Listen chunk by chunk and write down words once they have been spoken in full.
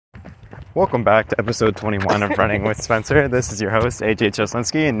Welcome back to episode 21 of Running with Spencer. This is your host, AJ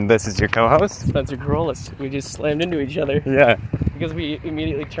Cheslinski, and this is your co-host, Spencer Corollis. We just slammed into each other. Yeah. Because we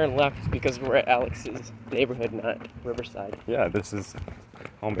immediately turned left because we're at Alex's neighborhood, not Riverside. Yeah, this is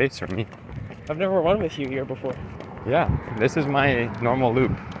home base for me. I've never run with you here before. Yeah, this is my normal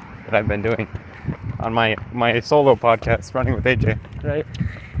loop that I've been doing on my solo podcast, Running with AJ. Right?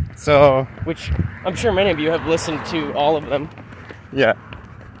 So... Which I'm sure many of you have listened to all of them. Yeah.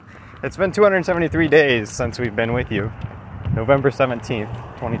 It's been 273 days since we've been with you. November 17th,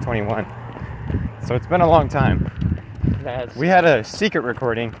 2021. So it's been a long time. We had a secret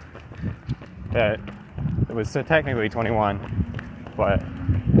recording that it was technically 21, but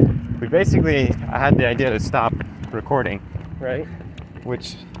I had the idea to stop recording. Right?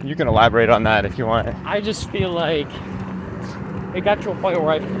 Which you can elaborate on that if you want. I just feel like it got to a point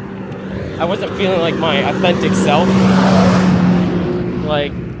where I wasn't feeling like my authentic self.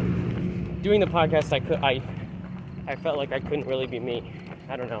 Like, doing the podcast, I felt like I couldn't really be me.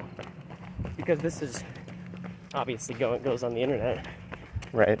 I don't know. Because this is obviously goes on the internet.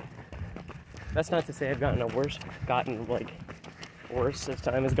 Right. That's not to say I've gotten worse as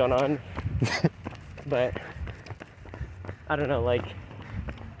time has gone on. But I don't know, like,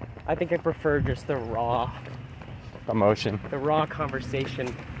 I think I prefer just the raw emotion. The raw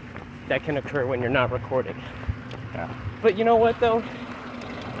conversation that can occur when you're not recording. Yeah. But you know what though?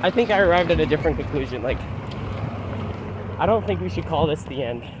 I think I arrived at a different conclusion. Like, I don't think we should call this the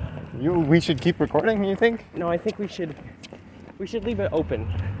end. We should keep recording, you think? No, I think we should leave it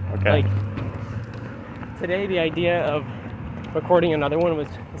open. Okay. Like, today the idea of recording another one it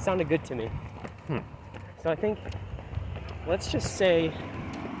sounded good to me. So I think let's just say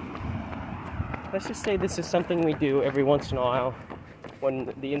this is something we do every once in a while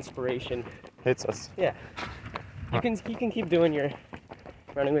when the inspiration hits us. Yeah. You can keep doing your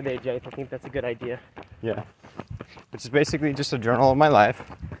Running with AJ. I think that's a good idea. Yeah. Which is basically just a journal of my life.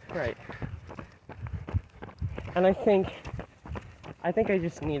 Right. And I think I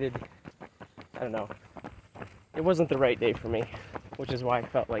just needed, I don't know, it wasn't the right day for me, which is why I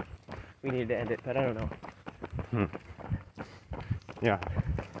felt like we needed to end it, but I don't know. Yeah.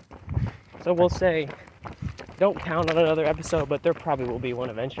 So we'll say, don't count on another episode, but there probably will be one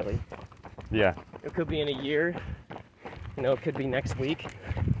eventually. Yeah. It could be in a year. You know, it could be next week.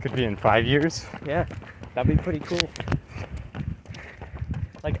 Could be in 5 years. Yeah, that'd be pretty cool.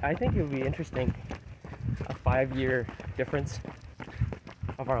 Like, I think it would be interesting, a 5-year difference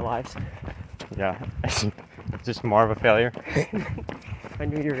of our lives. Yeah. Just more of a failure. I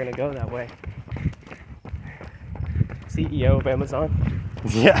knew you were going to go that way. CEO of Amazon?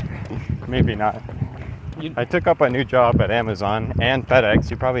 Yeah, maybe not. I took up a new job at Amazon and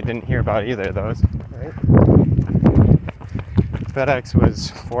FedEx. You probably didn't hear about either of those. Right. FedEx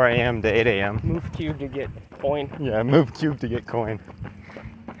was 4 a.m. to 8 a.m. Move cube to get coin. Yeah, move cube to get coin.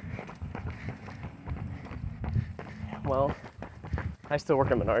 Well, I still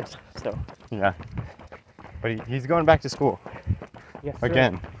work at Menards, so. Yeah. But he's going back to school. Yes, sir.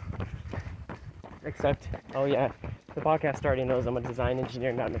 Again. Except, oh yeah, the podcast already knows I'm a design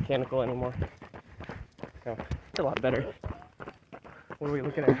engineer, not mechanical anymore. So, it's a lot better. What are we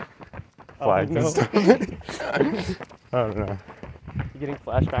looking at? Flags and stuff. I don't know. You getting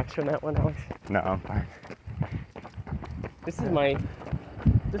flashbacks from that one, Alex? No, I'm fine. This is my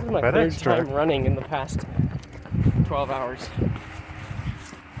FedEx third time running in the past 12 hours.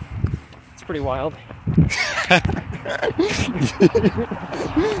 It's pretty wild.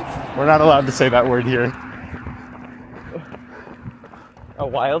 We're not allowed to say that word here. Oh,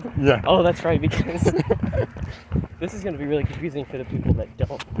 wild? Yeah. Oh, that's right, because this is going to be really confusing for the people that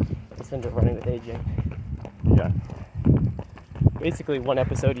don't listen to Running with AJ. Yeah. Basically, one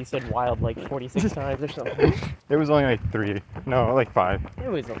episode you said wild like 46 times or something. It was only like 3. No, like 5. It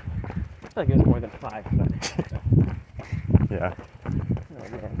was, I feel like it was more than 5. But... Yeah. Oh,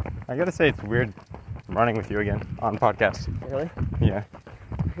 man. I gotta say, it's weird running with you again on podcast. Really? Yeah.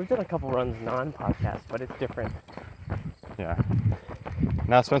 We've done a couple runs non-podcast, but it's different. Yeah.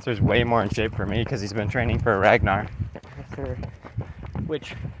 Now Spencer's way more in shape for me because he's been training for a Ragnar. Yes, sir.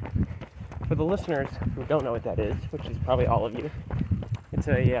 Which, for the listeners who don't know what that is, which is probably all of you, it's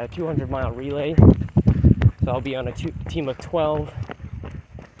a 200-mile relay. So I'll be on a team of 12,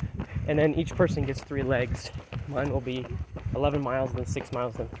 and then each person gets 3 legs. Mine will be 11 miles, then 6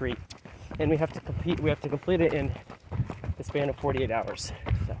 miles, then 3. And we have to complete it in the span of 48 hours.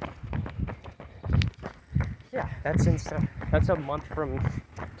 So, yeah, that's a month from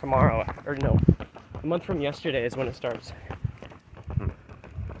tomorrow, or no, a month from yesterday is when it starts.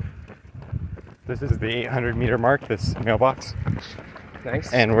 This is the 800 meter mark, this mailbox.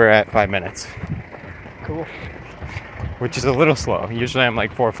 Nice. And we're at 5 minutes, Cool. which is a little slow. Usually I'm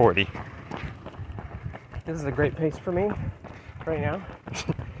like 4:40. This is a great pace for me right now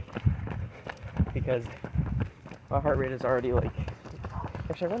because my heart rate is already like.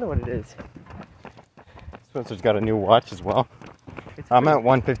 Actually, I wonder what it is. Spencer's got a new watch as well. I'm at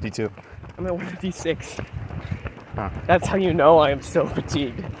 152. I'm at 156. Huh. That's how you know I am so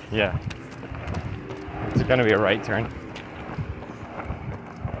fatigued. Yeah. It's gonna be a right turn.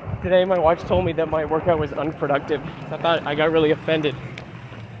 Today, my watch told me that my workout was unproductive. So I got really offended.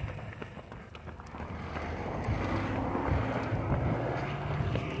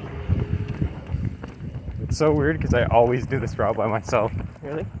 It's so weird because I always do this route by myself.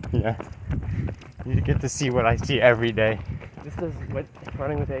 Really? Yeah. You get to see what I see every day. This is what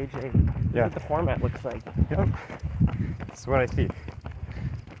running with AJ. Yeah. What the format looks like. Yep. This is what I see.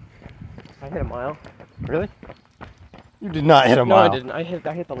 I hit a mile. Really? You did not hit a No, mile. I didn't. I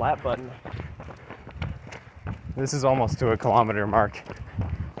hit the lap button. This is almost to a kilometer mark.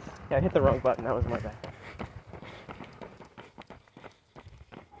 Yeah, I hit the wrong button. That was my bad.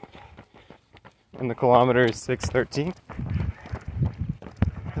 And the kilometer is 6:13.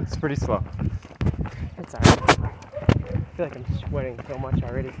 It's pretty slow. It's alright. I feel like I'm sweating so much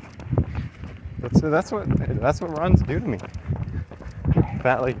already. That's what runs do to me.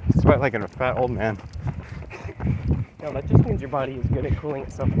 Sweat like a fat old man. No, that just means your body is good at cooling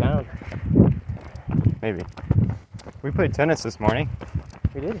itself down. Maybe. We played tennis this morning.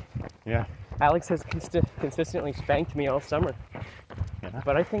 We did. Yeah. Alex has consistently spanked me all summer. Yeah.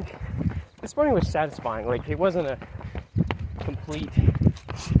 But I think this morning was satisfying. Like, it wasn't a complete...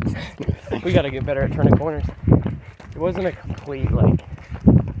 We gotta get better at turning corners. It wasn't a complete, like,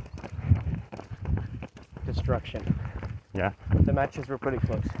 destruction. Yeah. The matches were pretty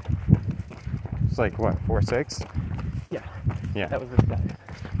close. It's like what, 4-6? Yeah. Yeah. That was the stat.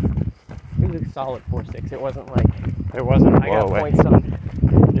 It was a solid 4-6. It wasn't like It wasn't a I got blow away. points on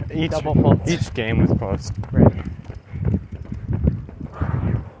double faults. Each game was close. Right.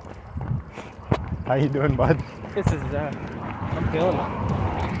 How you doing, bud? This is, I'm feeling it.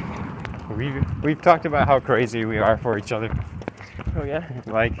 We've talked about how crazy we are for each other. Oh, yeah?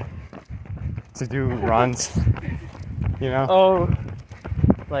 Like, to do runs, you know? Oh,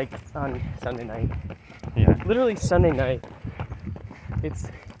 like on Sunday night. Yeah. Literally Sunday night. It's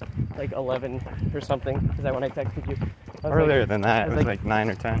like 11 or something. Is that when I texted you? I was Earlier like, than that, it I was was like 9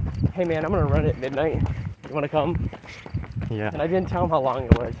 or 10. hey man, I'm gonna run at midnight. You wanna come? Yeah. And I didn't tell him how long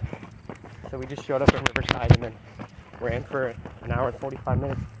it was. So we just showed up at Riverside and then ran for an hour and 45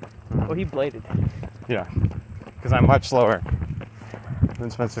 minutes. Well, he bladed. Yeah. Because I'm much slower than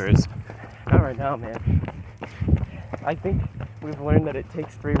Spencer is. Not right now, man. I think we've learned that it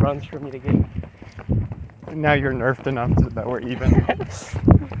takes 3 runs for me to get... Now you're nerfed enough that we're even.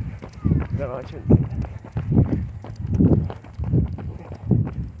 No, I shouldn't say that.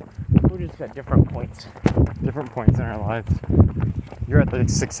 We're just at different points. Different points in our lives. You're at the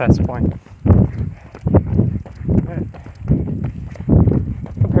success point.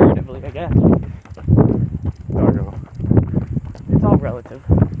 Comparatively, I guess. Doggo. It's all relative.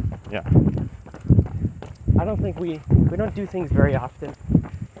 Yeah. I don't think we don't do things very often.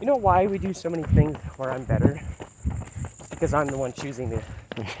 You know why we do so many things where I'm better? It's because I'm the one choosing the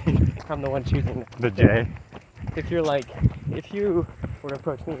The J. If you were to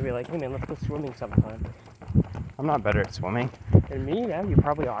approach me and be like, hey man, let's go swimming sometime. I'm not better at swimming. And me, yeah, you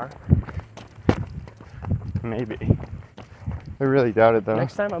probably are. Maybe. I really doubt it though.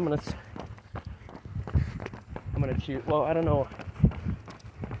 Next time I'm gonna choose. Well, I don't know.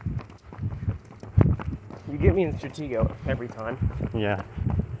 You get me in Stratego every time. Yeah.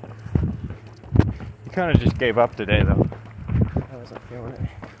 You kind of just gave up today though. I wasn't feeling it.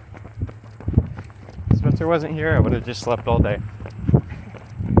 If Spencer wasn't here, I would have just slept all day.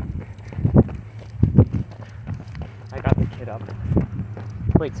 I got the kid up.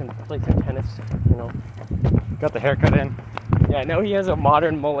 Played some tennis, you know. Got the haircut in. Yeah, now he has a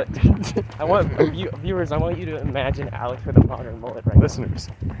modern mullet. I want viewers. I want you to imagine Alex with a modern mullet right Listeners.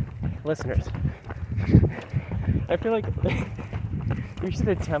 Listeners. I feel like we should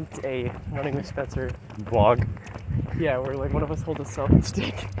attempt a running with Spencer. Vlog. Yeah, where like one of us holds a selfie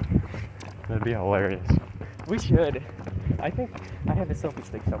stick. That'd be hilarious. We should. I think I have a selfie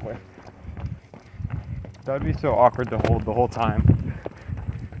stick somewhere. That'd be so awkward to hold the whole time.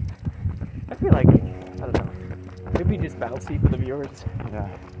 I feel like, I don't know. Maybe just bouncy for the viewers. Yeah.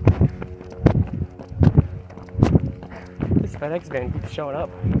 This FedEx van keeps showing up.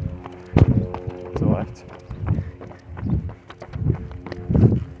 To the left.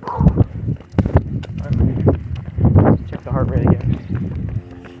 Check the heart rate again.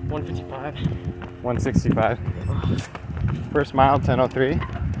 155. 165. First mile, 10:03.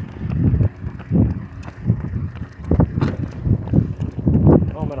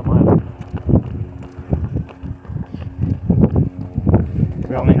 Oh, I'm at a mile.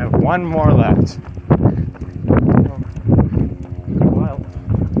 We only have one more left. Mile.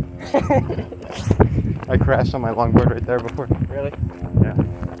 I crashed on my longboard right there before. Really? Yeah.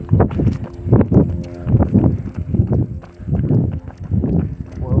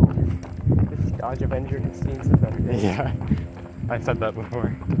 Whoa. This Dodge Avenger has seen some better days. Yeah. I said that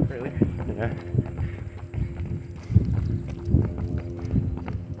before. Really? Yeah.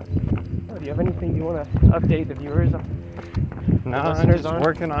 Oh, do you have anything you want to update the viewers on? No, I'm listeners just on?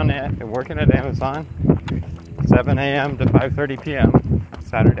 working on it. Working at Amazon. 7 a.m. to 5:30 p.m.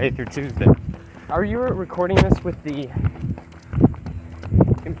 Saturday through Tuesday. Are you recording this with the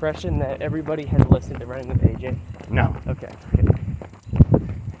impression that everybody has listened to Running with AJ? No. Okay.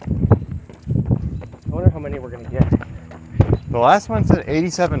 I wonder how many we're going to get. The last one said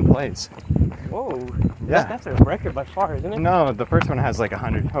 87 plays. Whoa. Yeah. That's a record by far, isn't it? No, the first one has like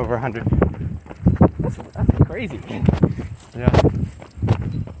 100, over 100. That's crazy. Yeah.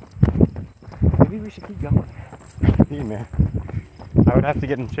 Maybe we should keep going. Hey, man. I would have to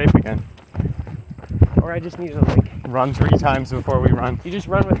get in shape again. Or I just need to, like... Run 3 times before we run. You just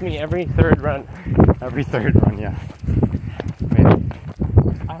run with me every third run. Every third run, yeah. Maybe.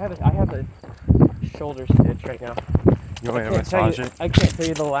 I have a shoulder stitch right now. You want me to massage it? I can't tell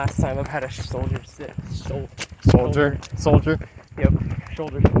you the last time I've had a shoulder stitch. Soldier? Yep,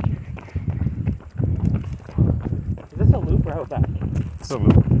 shoulder stitch. Is this a loop or out back?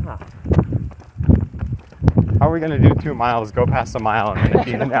 Salute. Huh. How are we going to do 2 miles, go past a mile, and then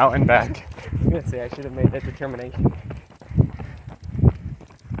even out and back? I'm gonna say I should have made that determination.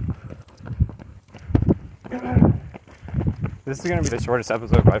 This is going to be the shortest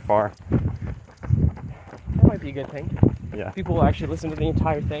episode by far. That might be a good thing. Yeah. People will actually listen to the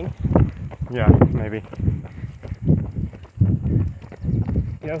entire thing. Yeah, maybe.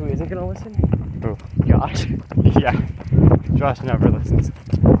 You know who isn't gonna listen? Who? Josh. Yeah. Josh never listens.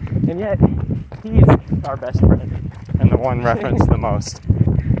 And yet, he's our best friend. And the one referenced the most.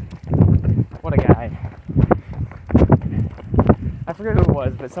 What a guy. I forget who it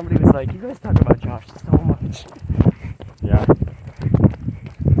was, but somebody was like, you guys talk about Josh so much. Yeah.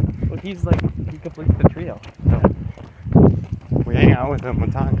 Well, he's like, he completes the trio. So. We hang out with him a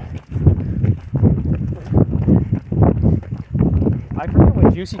ton. I forget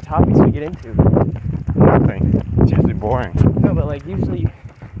what juicy topics we get into. Nothing. It's usually boring. No, but like usually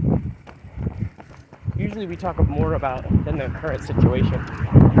we talk more about than the current situation.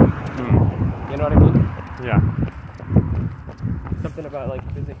 You know what I mean? Yeah. Something about like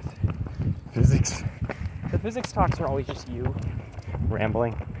physics. Physics. The physics talks are always just you.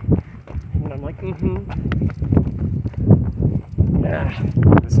 Rambling. And I'm like, yeah.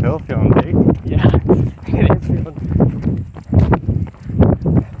 This hill feeling big. Yeah. It is feeling.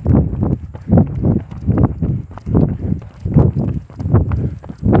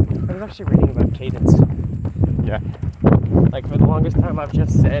 I was actually reading about cadence. Yeah. Like for the longest time I've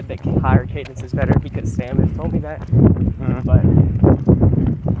just said that higher cadence is better because Sam has told me that. Mm-hmm. But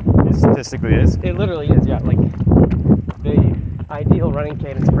It statistically is. it literally is, yeah. Like the ideal running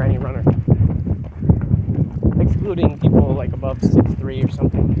cadence for any runner, excluding people like above 6'3" or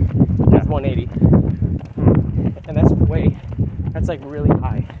something, is 180. And that's like really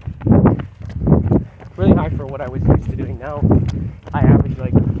high. Really high for what I was used to doing. Now I average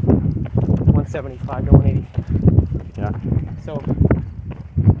like 175 to 180. Yeah. So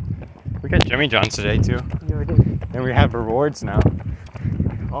We got Jimmy John's today too. you ever did, And we have rewards now.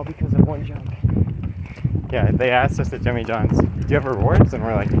 all because of one jump. Yeah, they asked us at Jimmy John's, do you have rewards? And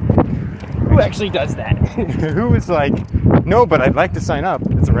we're like, Who actually does that? who was like, no, but I'd like to sign up.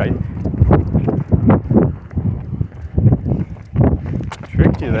 It's right.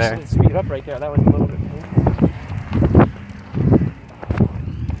 Tricked you there. Actually, speed up right there. That was a little bit painful.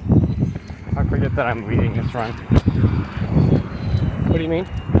 I forget that I'm leading this run. What do you mean?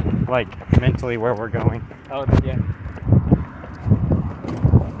 Like, mentally where we're going. Oh, yeah.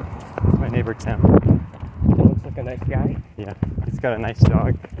 It's my neighbor Tim. He looks like a nice guy. Yeah, he's got a nice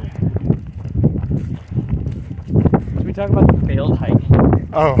dog. Should we talk about the failed hike?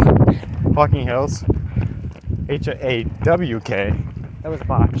 Oh, Walking Hills. H-A-W-K. That was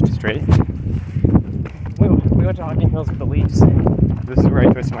botched. Straight. We went to Hocking Hills with the Leafs. This is where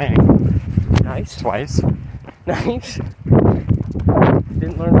I twist my ankle. Nice. Twice. Nice.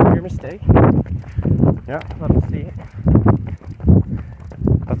 Didn't learn from your mistake. Yeah, Love to see it.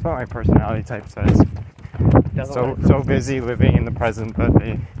 that's what my personality type says. Doesn't learn from So mistakes. busy living in the present that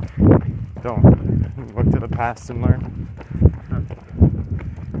they don't look to the past and learn.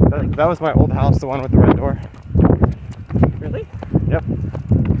 That was my old house, the one with the red door. Really? Yep.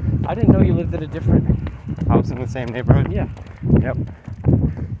 I didn't know you lived at a different. House in the same neighborhood. Yeah. Yep.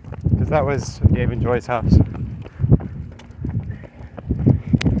 Because that was Dave and Joy's house.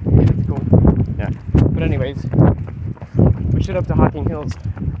 That's cool. Yeah. But anyways, we should up to Hocking Hills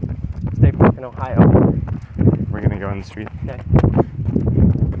State Park in Ohio. We're gonna go in the street. Okay.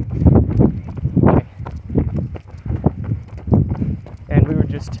 And we were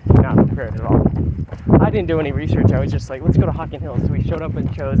just not prepared at all. I didn't do any research. I was just like, let's go to Hocking Hills. So we showed up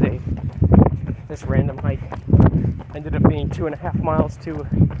and chose this random hike. Ended up being 2.5 miles to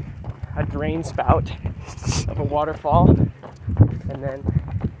a drain spout of a waterfall. And then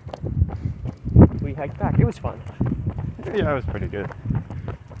we hiked back. It was fun. Yeah, it was pretty good.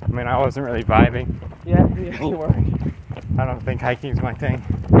 I mean, I wasn't really vibing. Yeah, you weren't. I don't think hiking's my thing.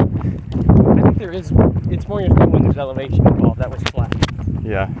 I think it's more your thing when there's elevation involved. That was flat.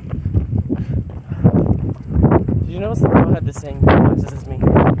 Yeah. Did you notice the girl had the same glasses as me?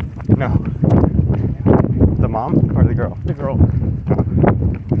 No. The mom or the girl? The girl.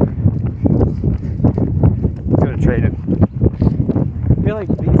 Could have traded. I feel like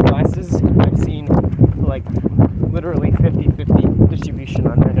these glasses I've seen like literally 50-50 distribution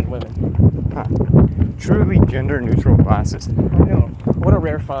on men and women. Huh. Truly gender neutral glasses. I know. What a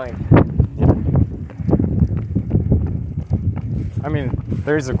rare find. Yeah. I mean,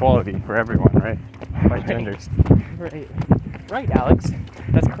 there's equality for everyone, right? By genders. Right. Right, Alex.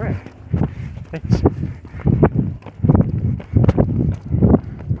 That's correct. Thanks.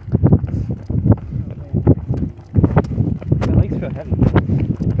 My legs feel heavy.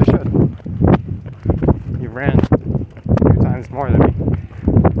 They should. You ran 2 times more than me.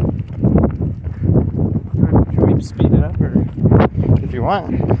 Should we speed it up or? If you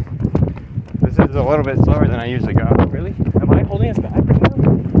want. This is a little bit slower than I usually go. Really? Am I holding us back right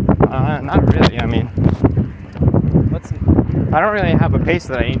now? Not really. I mean, Let's. I don't really have a pace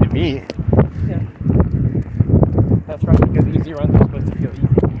that I need to beat. Yeah. That's right, because easy runs are supposed to feel easy.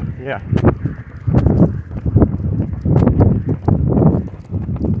 Yeah.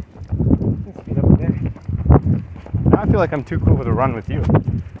 Let's speed up a bit. Now I feel like I'm too cool to run with you.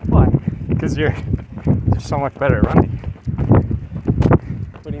 Why? Because you're so much better at running.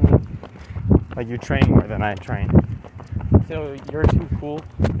 What do you mean? Like you train more than I train. So you're too cool?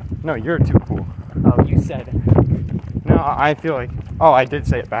 No, you're too cool. Oh, you said. No, I feel like... Oh, I did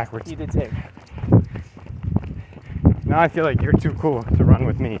say it backwards. You did say it. Now I feel like you're too cool to run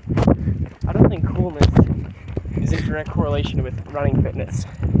with me. I don't think coolness is in direct correlation with running fitness.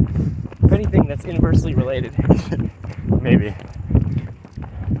 If anything, that's inversely related. Maybe.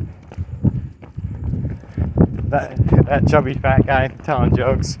 That chubby fat guy telling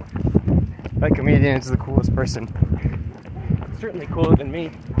jokes. That comedian is the coolest person. Certainly cooler than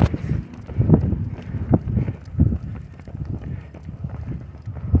me.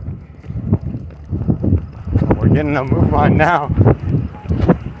 We're getting a move on now.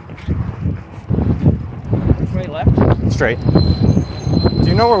 Right, left? Straight. Do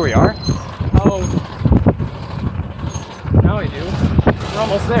you know where we are? Oh. Now I do. We're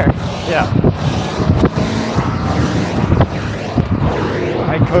almost there. Yeah.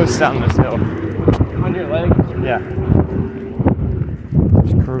 I coast down this hill. On your leg. Yeah.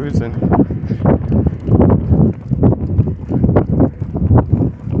 Just cruising.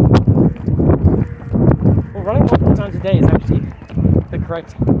 Well, running multiple times a day is actually the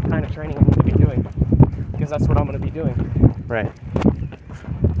correct kind of training to be doing. Because that's what I'm going to be doing. Right.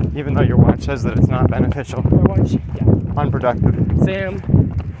 Even though your watch says that it's not beneficial. My watch? Yeah. Unproductive. Sam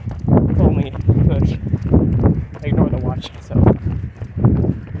told me, push. Ignore the watch, so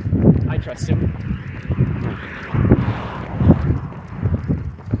I trust him.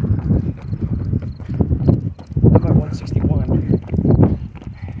 I'm at 161.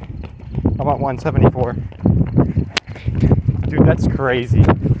 I'm at 174. Dude, that's crazy.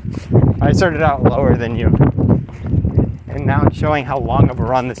 I started out lower than you. And now it's showing how long of a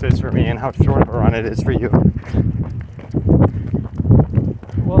run this is for me and how short of a run it is for you.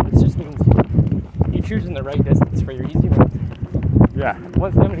 Well, this just means you're choosing the right distance for your easy runs. Yeah.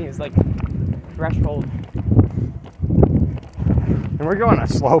 170 is like threshold. And we're going a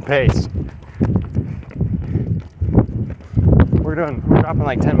slow pace. We're dropping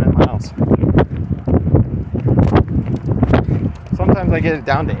like 10-minute miles. Sometimes I get it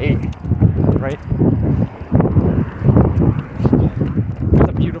down to 8, right? There's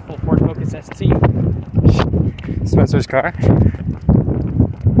a beautiful Ford Focus ST. Spencer's car.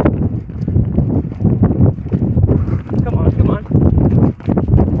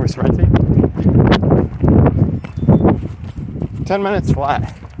 10 minutes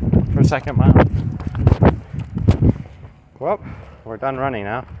flat for second mile. Well, we're done running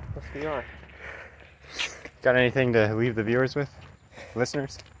now. Yes, we are. Got anything to leave the viewers with?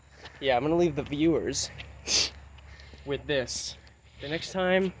 Listeners? Yeah, I'm gonna leave the viewers with this. The next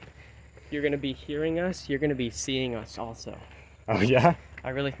time you're gonna be hearing us, you're gonna be seeing us also. Oh yeah? I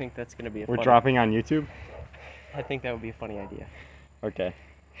really think that's gonna be We're dropping on YouTube? I think that would be a funny idea. Okay.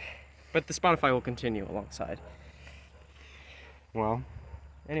 But the Spotify will continue alongside. Well,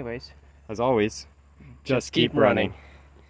 Anyways, as always, just keep running.